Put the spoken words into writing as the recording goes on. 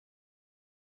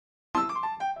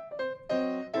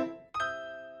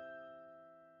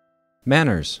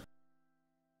Manners.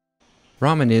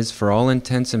 Ramen is, for all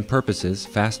intents and purposes,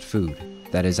 fast food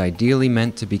that is ideally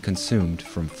meant to be consumed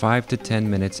from 5 to 10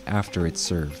 minutes after it's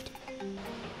served.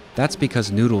 That's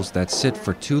because noodles that sit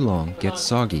for too long get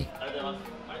soggy.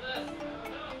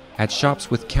 At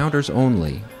shops with counters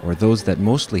only, or those that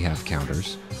mostly have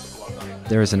counters,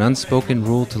 there is an unspoken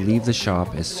rule to leave the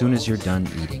shop as soon as you're done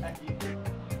eating.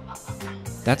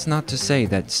 That's not to say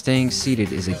that staying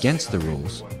seated is against the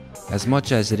rules, as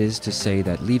much as it is to say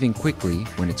that leaving quickly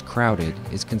when it's crowded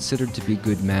is considered to be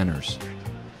good manners.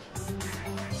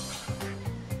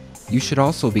 You should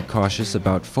also be cautious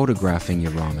about photographing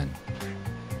your ramen.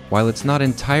 While it's not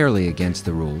entirely against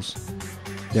the rules,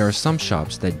 there are some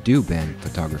shops that do ban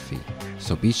photography,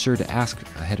 so be sure to ask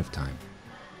ahead of time.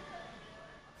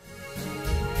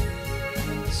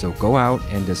 So go out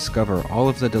and discover all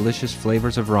of the delicious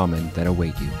flavors of ramen that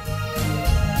await you.